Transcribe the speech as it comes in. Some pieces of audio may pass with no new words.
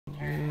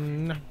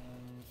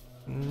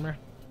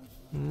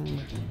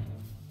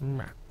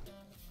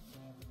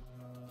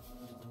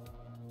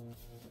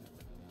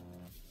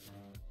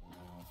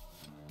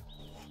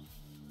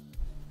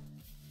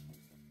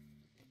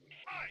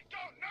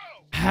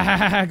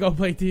Go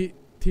play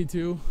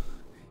T2.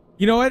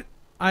 You know what?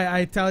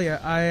 I tell you,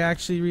 I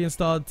actually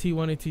reinstalled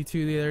T1 and T2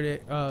 the other day.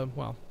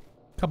 Well,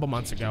 a couple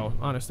months ago,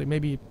 honestly,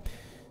 maybe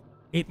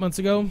 8 months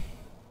ago.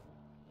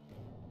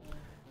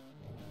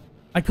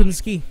 I couldn't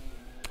ski.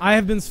 I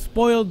have been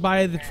spoiled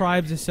by the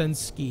Tribes Ascend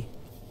ski.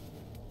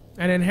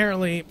 And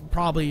inherently,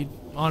 probably,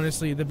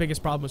 honestly, the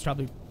biggest problem was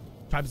probably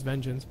Tribes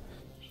Vengeance.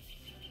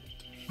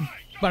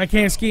 But I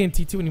can't ski in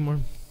T2 anymore.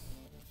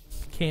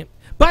 Can't.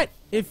 But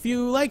if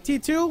you like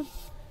T2,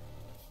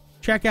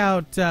 check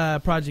out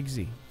Project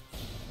Z.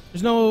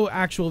 There's no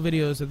actual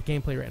videos of the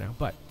gameplay right now,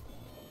 but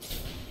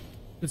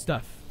good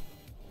stuff.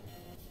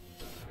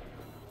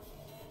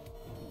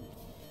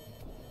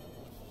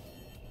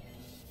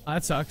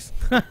 That sucks.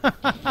 Yeah,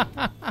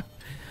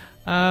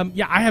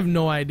 I have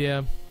no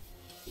idea.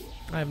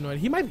 I have no idea.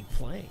 He might be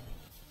playing.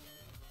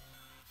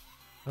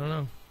 I don't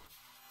know.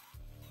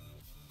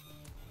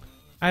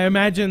 I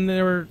imagine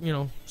there were, you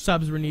know,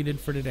 subs were needed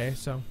for today,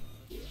 so.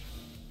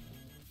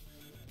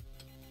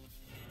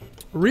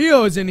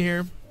 Rio is in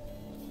here.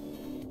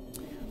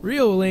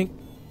 Rio Link.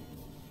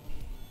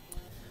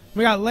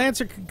 We got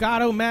Lancer,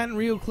 Kagato, Matt, and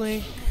Rio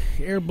Clink.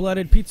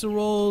 Air-Blooded, Pizza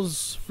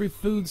Rolls, Free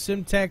Food,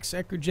 Simtex,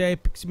 Ecker J,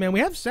 Pixie Man. We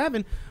have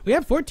 7. We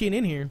have 14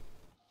 in here.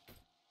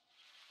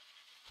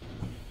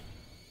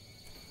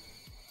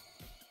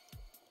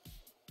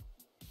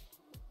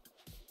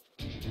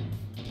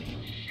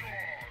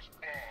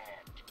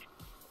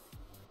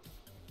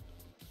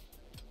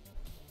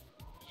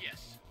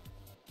 Yes.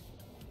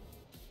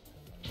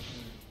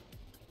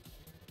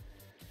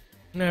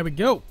 There we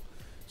go.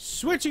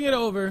 Switching it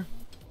over.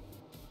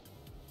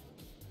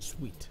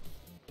 Sweet.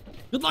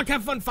 Good luck,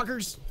 have fun,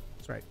 fuckers.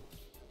 That's right.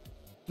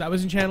 That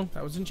was in channel.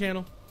 That was in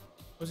channel.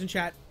 That was in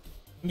chat.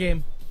 In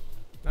game.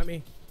 Not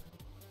me.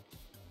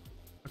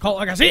 I call it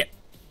like I see it.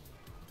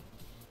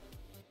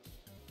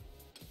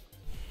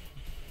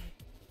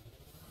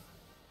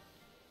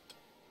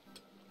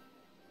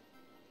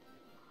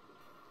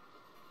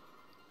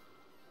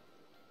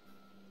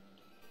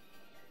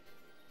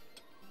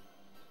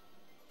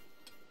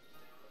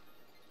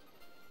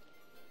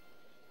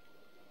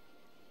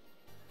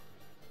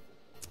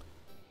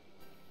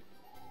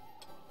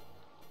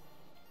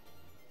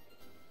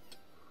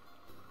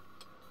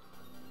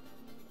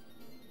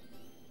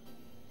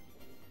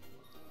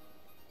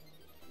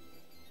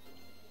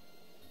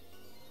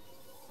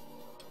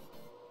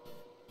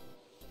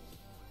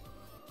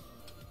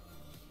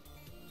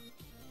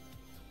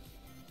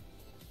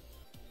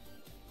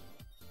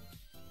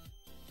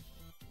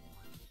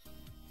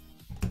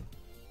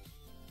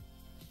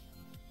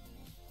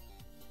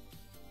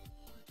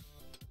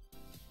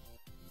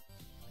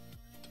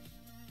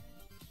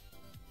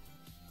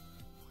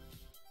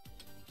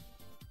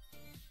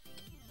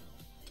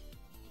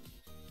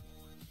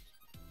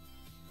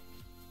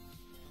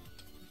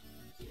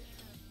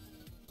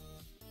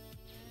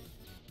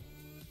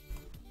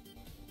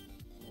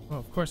 Well,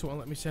 of course it won't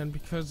let me send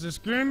because this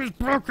game is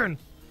broken.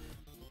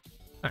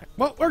 Alright,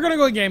 well, we're gonna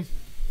go in game.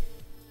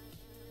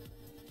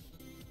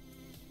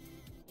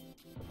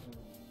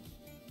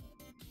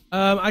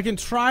 I can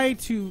try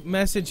to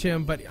message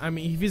him, but I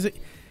mean,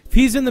 if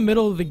he's in the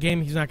middle of the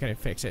game, he's not gonna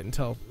fix it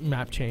until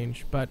map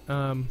change. But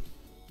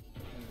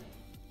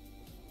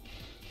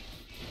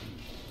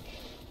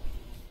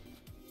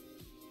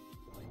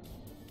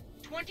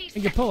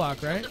he can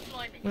Pollock, right?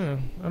 Yeah,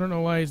 I don't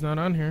know why he's not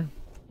on here.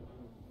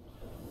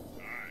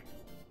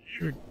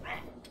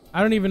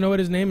 I don't even know what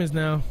his name is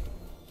now.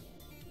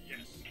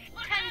 Yes.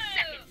 10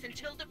 seconds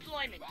until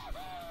deployment.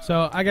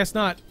 So I guess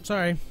not.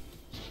 Sorry.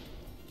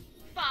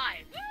 5.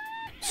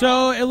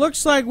 So it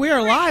looks like we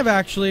are live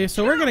actually.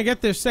 So we're gonna get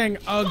this thing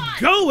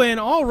going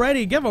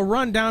already. Give a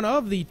rundown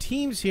of the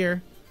teams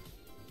here.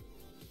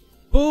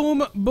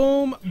 Boom,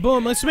 boom,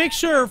 boom. Let's make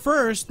sure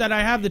first that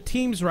I have the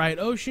teams right.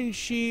 Ocean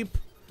Sheep.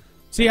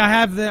 See, I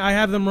have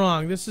them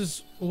wrong. This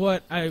is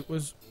what I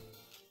was.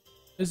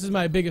 This is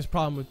my biggest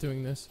problem with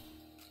doing this.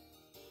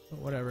 But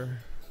whatever.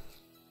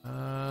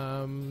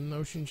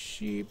 Ocean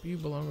Sheep, you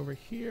belong over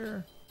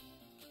here.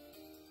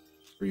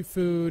 Free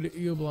Food,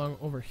 you belong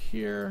over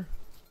here.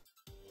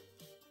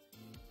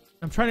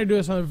 I'm trying to do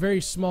this on a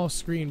very small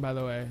screen, by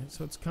the way,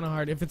 so it's kind of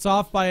hard. If it's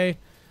off by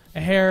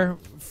a hair,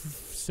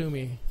 sue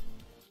me.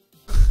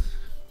 There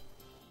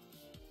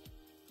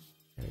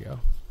you go.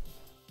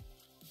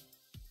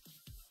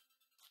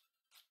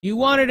 You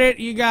wanted it,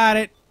 you got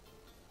it.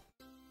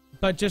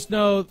 But just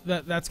know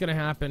that that's gonna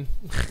happen.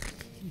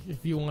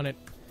 If you want it.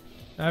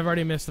 I've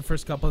already missed the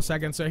first couple of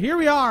seconds. So here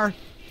we are.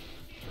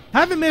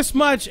 Haven't missed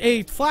much.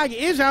 A flag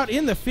is out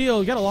in the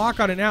field. Got a lock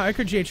on it now.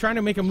 Ecker J trying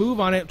to make a move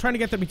on it. Trying to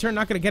get the return.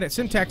 Not going to get it.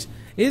 Syntax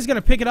is going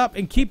to pick it up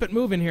and keep it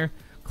moving here.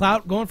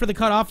 Clout going for the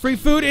cutoff. Free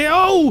Food.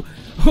 Oh!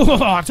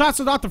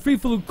 Tosses off the Free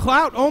Food.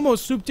 Clout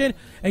almost swooped in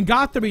and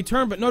got the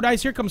return. But no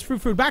dice. Here comes Free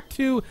Food back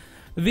to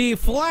the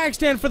flag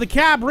stand for the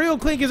cap. Real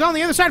Clink is on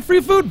the other side.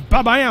 Free Food.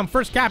 Bam.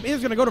 First cap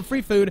is going to go to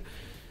Free Food.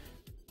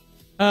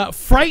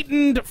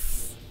 Frightened...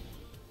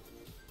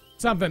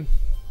 something.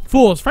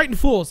 Fools. Frightened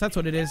Fools. That's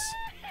what it is.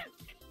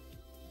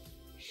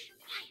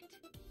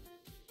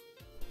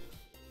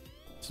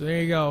 So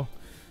there you go.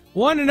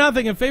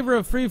 1-0 in favor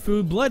of Free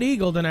Food. Blood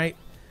Eagle tonight.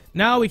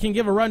 Now we can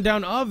give a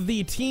rundown of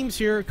the teams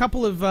here. A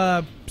couple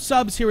of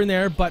subs here and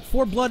there, but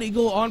for Blood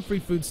Eagle on Free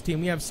Food's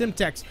team, we have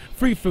Simtex,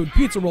 Free Food,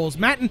 Pizza Rolls,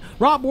 Matten,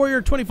 Rob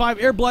Warrior, 25,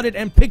 Air Blooded,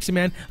 and Pixie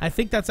Man. I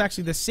think that's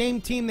actually the same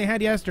team they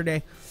had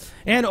yesterday.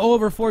 And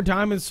over for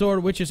Diamond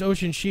Sword, which is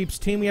Ocean Sheep's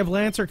team, we have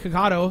Lancer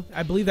Kakato.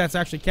 I believe that's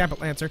actually Capit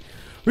Lancer.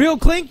 Real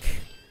Clink,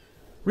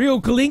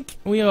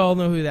 we all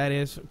know who that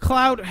is.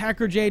 Cloud,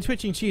 Hacker J,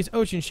 Twitching Cheese,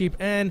 Ocean Sheep,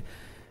 and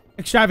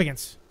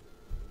Extravagance.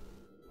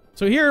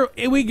 So here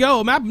we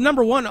go. Map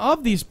number 1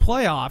 of these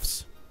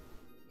playoffs.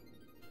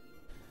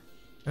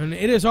 And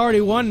it is already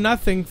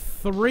 1-0.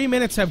 3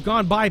 minutes have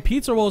gone by.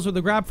 Pizza Rolls with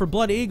the grab for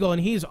Blood Eagle,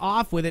 and he's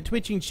off with it.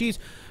 Twitching Cheese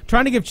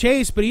trying to give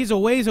chase, but he's a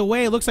ways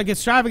away. It looks like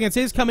Extravagance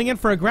is coming in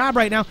for a grab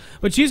right now,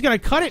 but she's going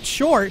to cut it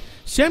short.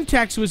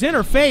 Simtex was in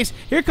her face.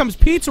 Here comes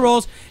Pizza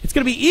Rolls. It's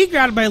going to be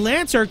E-grabbed by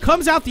Lancer.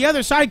 Comes out the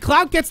other side.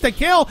 Clout gets the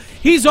kill.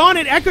 He's on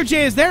it. Echo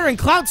J is there, and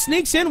Clout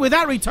sneaks in with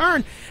that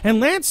return.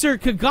 And Lancer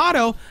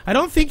Kagato, I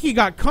don't think he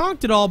got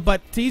conked at all,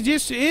 but he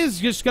is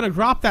just going to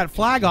drop that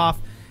flag off.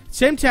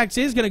 Simtex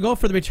is going to go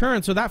for the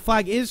return, so that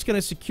flag is going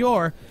to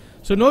secure.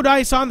 So no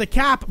dice on the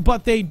cap,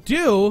 but they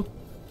do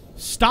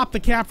stop the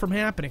cap from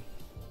happening.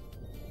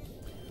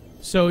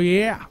 So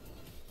yeah.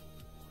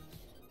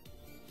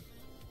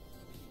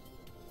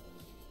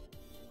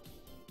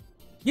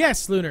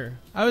 Yes, Lunar.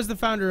 I was the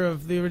founder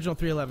of the original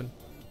 311.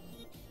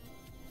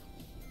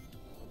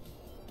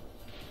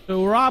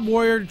 So Rob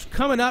Warrior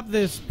coming up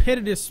this pit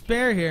of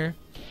despair here.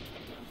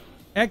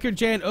 Ecker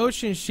J and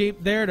Ocean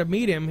Sheep there to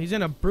meet him. He's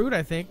in a brute,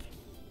 I think.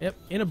 Yep,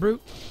 in a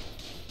brute.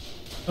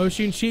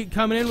 Ocean Sheep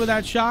coming in with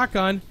that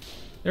shotgun.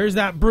 There's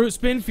that brute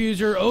spin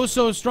fuser. Oh,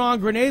 so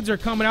strong. Grenades are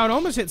coming out.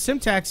 Almost hit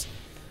Simtex.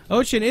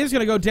 Ocean is going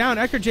to go down.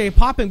 Ecker J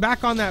popping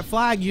back on that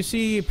flag. You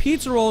see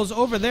Pizza Rolls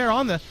over there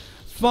on the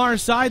far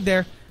side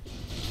there.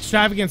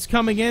 Extravagance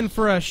coming in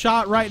for a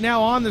shot right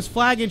now on this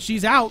flag, and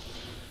she's out.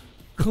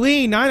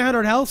 Clean.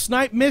 900 health.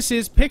 Snipe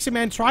misses. Pixie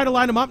Man try to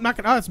line him up. Not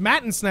gonna, oh, it's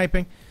Matten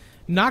sniping.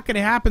 Not going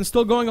to happen.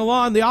 Still going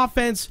along. The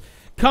offense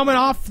coming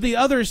off the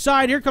other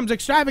side. Here comes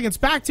Extravagance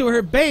back to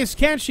her base.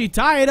 Can she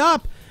tie it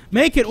up?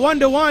 Make it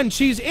 1-1.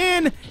 She's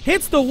in.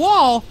 Hits the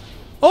wall.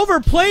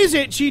 Overplays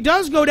it. She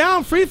does go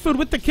down. Free Food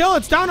with the kill.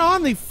 It's down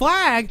on the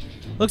flag.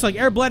 Looks like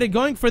Air Blooded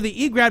going for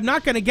the E-grab.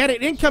 Not going to get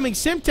it. Incoming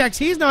Simtex.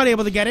 He's not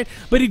able to get it.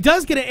 But he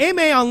does get an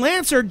MA on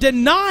Lancer,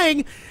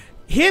 denying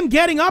him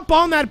getting up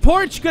on that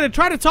porch. Going to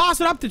try to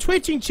toss it up to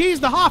Twitching Cheese.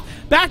 The Hoff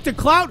back to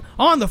Clout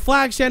on the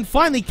flag stand.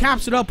 Finally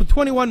caps it up with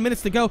 21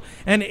 minutes to go.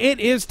 And it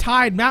is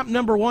tied. Map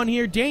number 1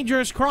 here.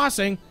 Dangerous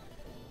Crossing.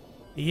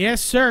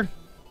 Yes, sir.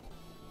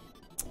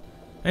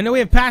 I know we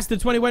have passed the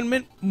 21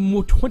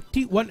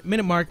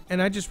 minute mark,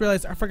 and I just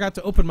realized I forgot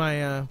to open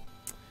my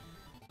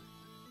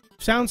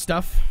sound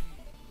stuff.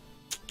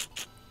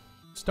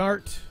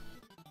 Start.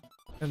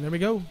 And there we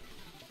go.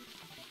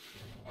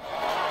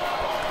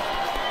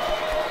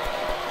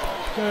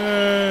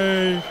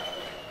 Okay.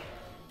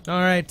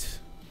 Alright.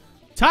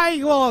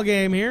 Tie wall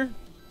game here.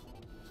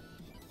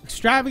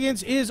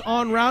 Extravagance is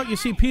en route. You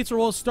see Pizza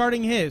Roll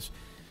starting his.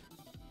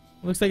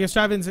 Looks like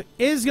Extravagance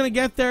is going to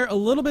get there a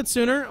little bit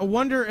sooner. I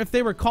wonder if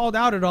they were called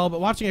out at all, but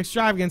watching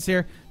Extravagance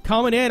here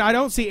coming in, I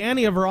don't see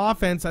any of her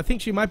offense. I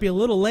think she might be a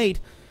little late.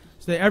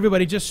 So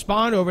everybody just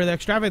spawned over there.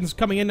 Extravagance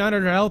coming in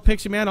under her L.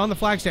 Pixie Man on the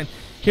flag stand.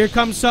 Here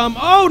comes some.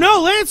 Oh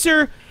no,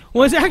 Lancer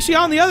was actually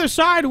on the other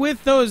side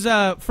with those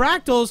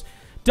fractals.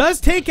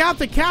 Does take out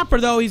the capper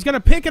though. He's going to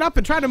pick it up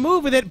and try to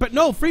move with it, but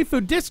no, Free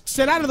Food discs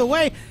it out of the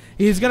way.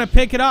 He's going to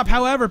pick it up.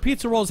 However,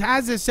 Pizza Rolls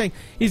has this thing.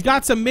 He's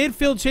got some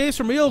midfield chase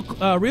from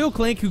Real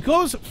Clink, who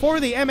goes for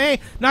the MA.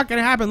 Not going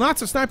to happen.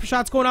 Lots of sniper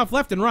shots going off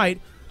left and right.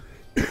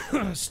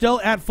 Still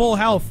at full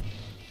health.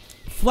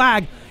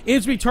 Flag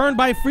is returned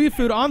by Free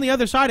Food on the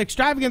other side.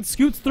 Extravagance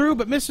scoots through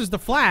but misses the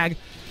flag.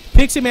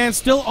 Pixie Man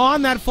still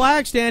on that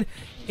flag stand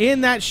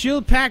in that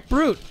shield pack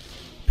brute.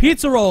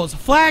 Pizza Rolls,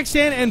 flag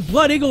stand, and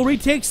Blood Eagle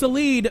retakes the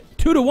lead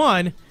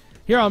 2-1.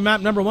 Here on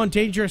map number 1,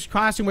 Dangerous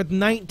Crossing with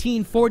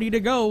 19:40 to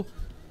go.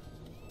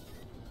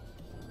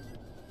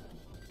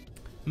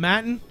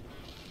 Matten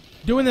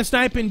doing the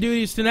sniping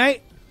duties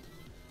tonight.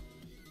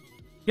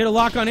 Get a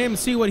lock on him and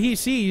see what he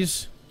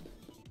sees.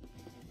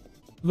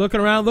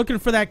 Looking around, looking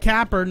for that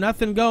capper.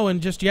 Nothing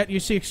going just yet. You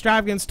see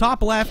Extravagance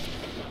top left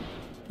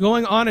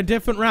going on a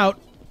different route.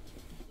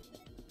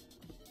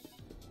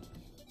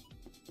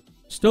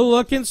 Still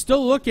looking,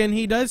 still looking.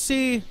 He does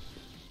see...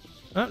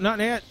 Oh, not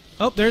yet.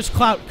 Oh, there's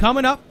Clout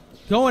coming up,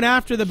 going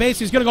after the base.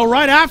 He's going to go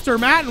right after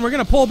Matten. We're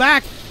going to pull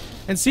back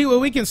and see what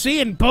we can see,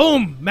 and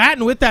boom!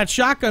 Matten with that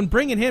shotgun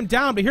bringing him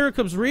down, but here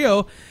comes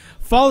Rio,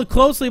 followed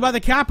closely by the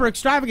capper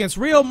Extravagance.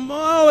 Rio,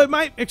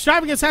 oh,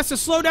 Extravagance has to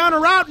slow down her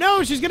route.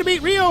 No, she's going to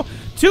beat Rio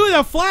to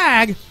the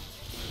flag,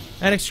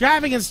 and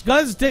Extravagance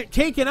does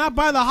taken up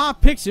by the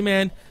Hop Pixie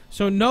Man,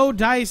 so no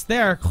dice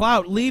there.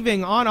 Clout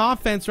leaving on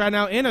offense right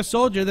now in a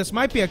soldier. This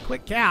might be a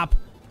quick cap.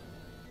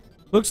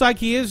 Looks like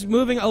he is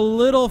moving a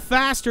little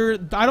faster.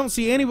 I don't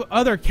see any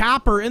other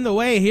capper in the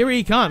way. Here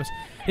he comes.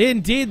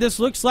 Indeed, this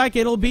looks like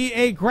it'll be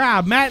a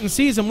grab. Matten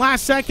sees him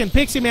last second.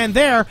 Pixie Man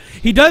there.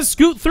 He does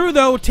scoot through,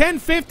 though.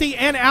 1050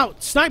 and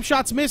out. Snipe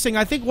shot's missing.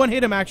 I think one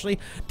hit him, actually.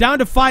 Down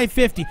to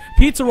 550.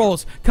 Pizza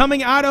Rolls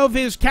coming out of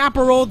his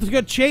Kappa roll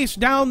to chase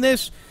down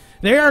this.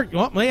 There.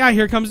 Well, yeah,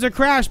 here comes the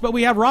crash. But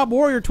we have Rob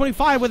Warrior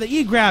 25 with an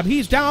E-grab.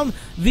 He's down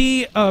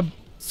the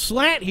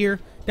slant here.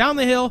 Down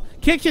the hill,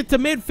 kicks it to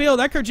midfield.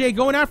 Ecker J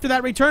going after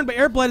that return, but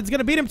Airblooded's going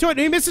to beat him to it, and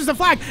he misses the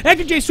flag.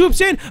 Ecker J swoops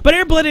in, but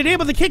Airblooded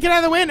able to kick it out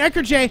of the wind.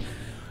 Ecker J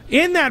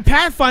in that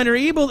Pathfinder,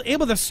 able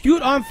to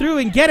scoot on through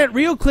and get it.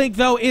 Real Clink,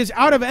 though, is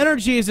out of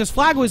energy as this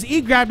flag was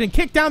E-grabbed and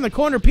kicked down the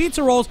corner.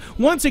 Pizza Rolls,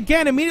 once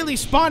again, immediately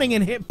spawning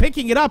and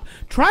picking it up.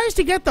 Tries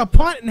to get the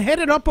punt and head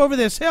it up over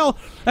this hill.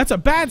 That's a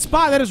bad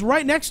spot. That is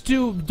right next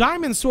to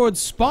Diamond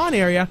Sword's spawn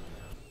area.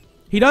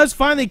 He does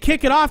finally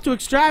kick it off to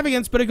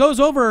Extravagance, but it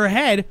goes over her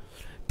head.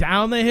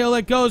 Down the hill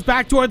it goes,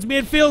 back towards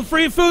midfield.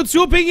 Free Food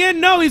swooping in.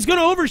 No, he's going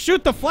to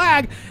overshoot the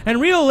flag.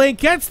 And Real Link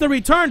gets the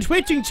return.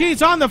 Twitching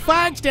Cheese on the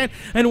flag stand.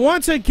 And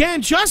once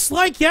again, just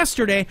like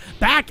yesterday,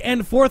 back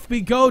and forth we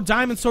go.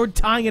 Diamond Sword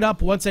tying it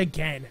up once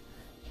again.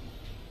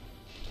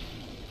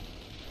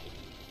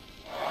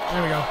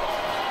 There we go.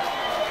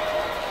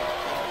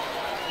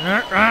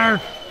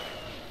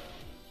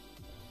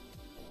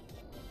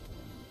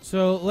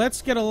 So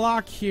let's get a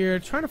lock here.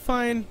 Trying to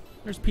find...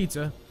 There's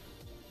pizza.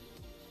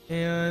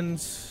 And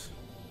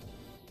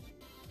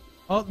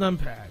Alt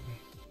Numpad.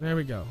 There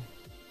we go.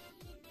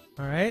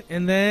 Alright,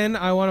 and then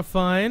I want to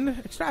find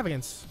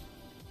Extravagance.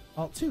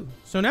 Alt 2.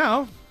 So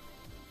now...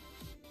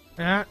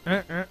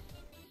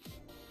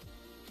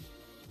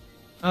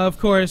 Of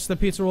course, the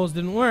Pizza Rolls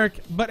didn't work.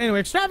 But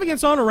anyway,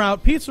 Extravagance on a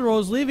route. Pizza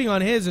Rolls leaving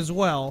on his as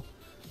well.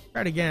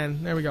 Try it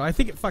again. There we go. I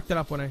think it fucked it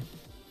up when I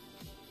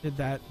did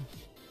that.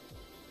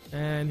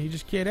 And he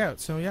just keyed out,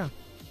 so yeah.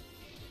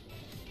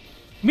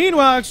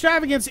 Meanwhile,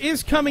 Extravagance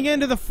is coming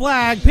into the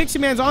flag. Pixie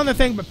Man's on the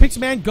thing, but Pixie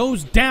Man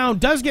goes down.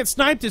 Does get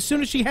sniped as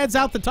soon as she heads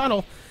out the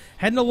tunnel.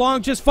 Heading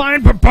along just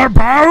fine.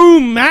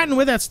 Boom! Matten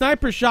with that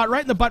sniper shot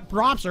right in the butt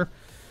drops her.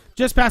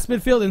 Just past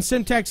midfield, and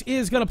Syntax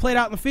is going to play it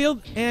out in the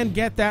field and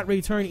get that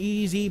return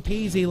easy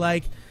peasy.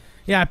 Like,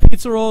 yeah,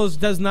 Pizza Rolls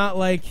does not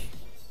like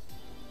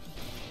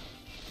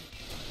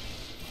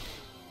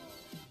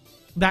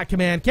that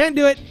command. Can't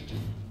do it.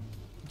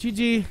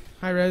 GG.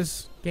 High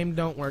res. Game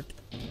don't work.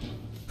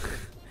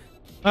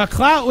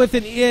 Clout with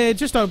an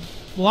just a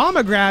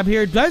llama grab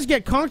here. Does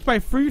get conked by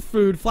Free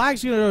Food.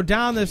 Flag's going to go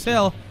down this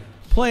hill,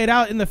 play it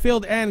out in the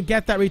field, and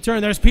get that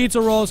return. There's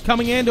Pizza Rolls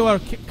coming into a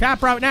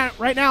cap route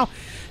right now.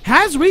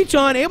 Has reach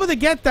on, able to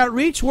get that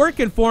reach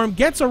working for him.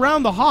 Gets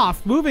around the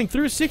Hoff, moving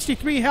through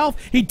 63 health.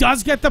 He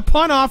does get the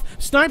punt off.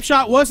 Snipe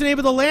shot wasn't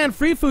able to land.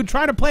 Free Food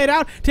trying to play it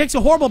out. Takes a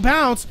horrible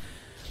bounce.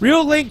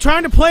 Real Link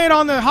trying to play it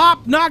on the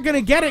hop. Not going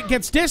to get it.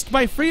 Gets dissed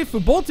by Free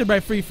Food. Bolted by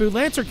Free Food.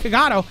 Lancer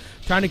Kagato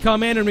trying to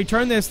come in and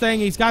return this thing.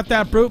 He's got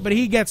that brute, but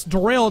he gets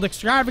drilled.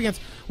 Extravagance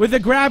with the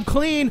grab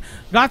clean.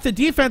 Got the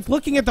defense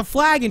looking at the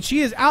flag, and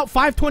she is out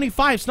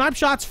 525. Snipe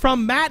shots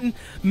from Matten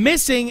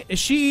missing.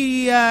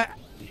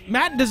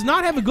 Matten does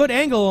not have a good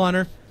angle on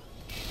her.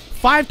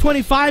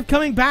 525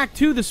 coming back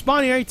to the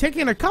spawn area.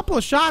 Taking a couple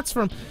of shots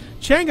from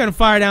chain gun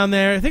fire down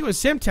there. I think it was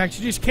Simtex.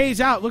 She just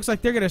K's out. Looks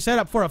like they're going to set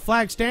up for a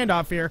flag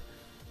standoff here.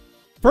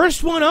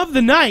 First one of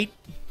the night.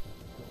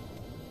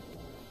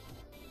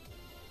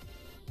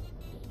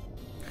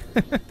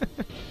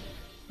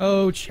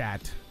 Oh,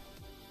 chat.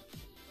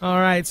 All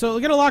right, so we're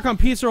going to lock on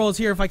Pizza Rolls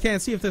here if I can.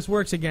 See if this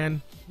works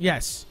again.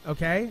 Yes.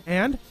 Okay,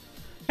 and?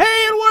 Hey,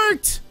 it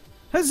worked!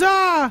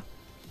 Huzzah!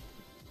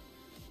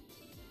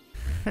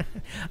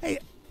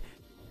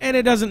 And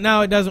it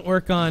doesn't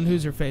work on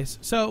Who's Her Face.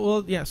 So,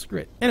 well, yeah, screw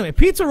it. Anyway,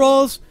 Pizza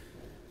Rolls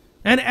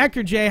and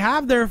Ecker J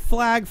have their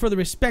flag for the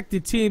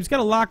respective teams.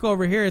 Got a lock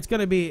over here. It's going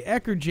to be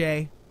Ecker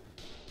J.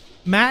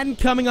 Matten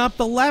coming up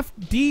the left.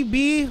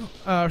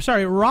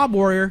 Rob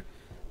Warrior.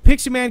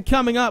 Pixie Man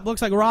coming up.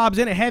 Looks like Rob's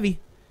in it heavy.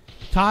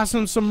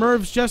 Tossing some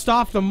Mervs just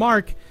off the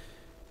mark.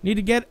 Need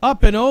to get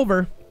up and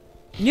over.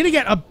 Need to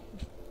get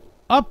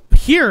up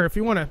here if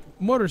you want to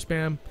motor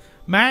spam.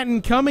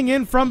 Matten coming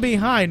in from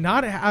behind.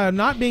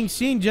 Not being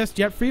seen just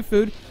yet. Free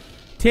Food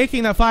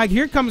taking that flag.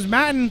 Here comes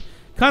Matten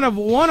kind of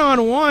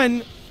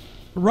one-on-one.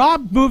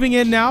 Rob moving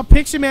in now.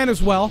 Pixie Man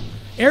as well.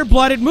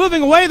 Air-blooded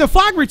moving away. The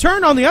flag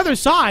returned on the other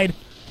side.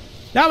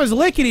 That was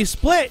lickety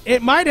split.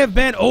 It might have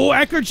been. Oh,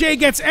 Ecker J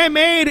gets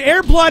MA'd.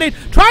 Air-blooded.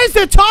 Tries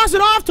to toss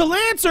it off to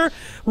Lancer.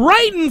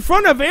 Right in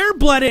front of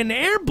Air-blooded. And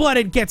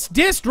Air-blooded gets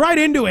dissed right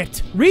into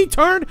it.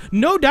 Returned.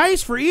 No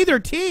dice for either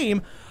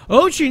team.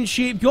 Ocean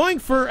Sheep going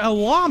for a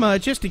llama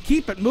just to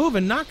keep it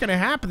moving. Not going to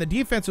happen. The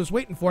defense was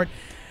waiting for it.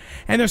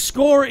 And the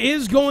score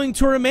is going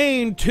to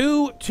remain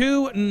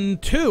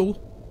 2-2-2.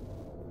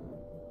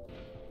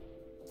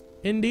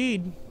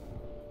 Indeed.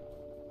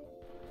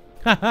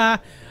 Haha.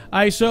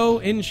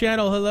 ISO in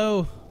channel.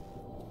 Hello.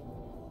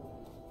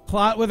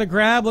 Plot with a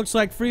grab. Looks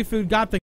like Free Food got the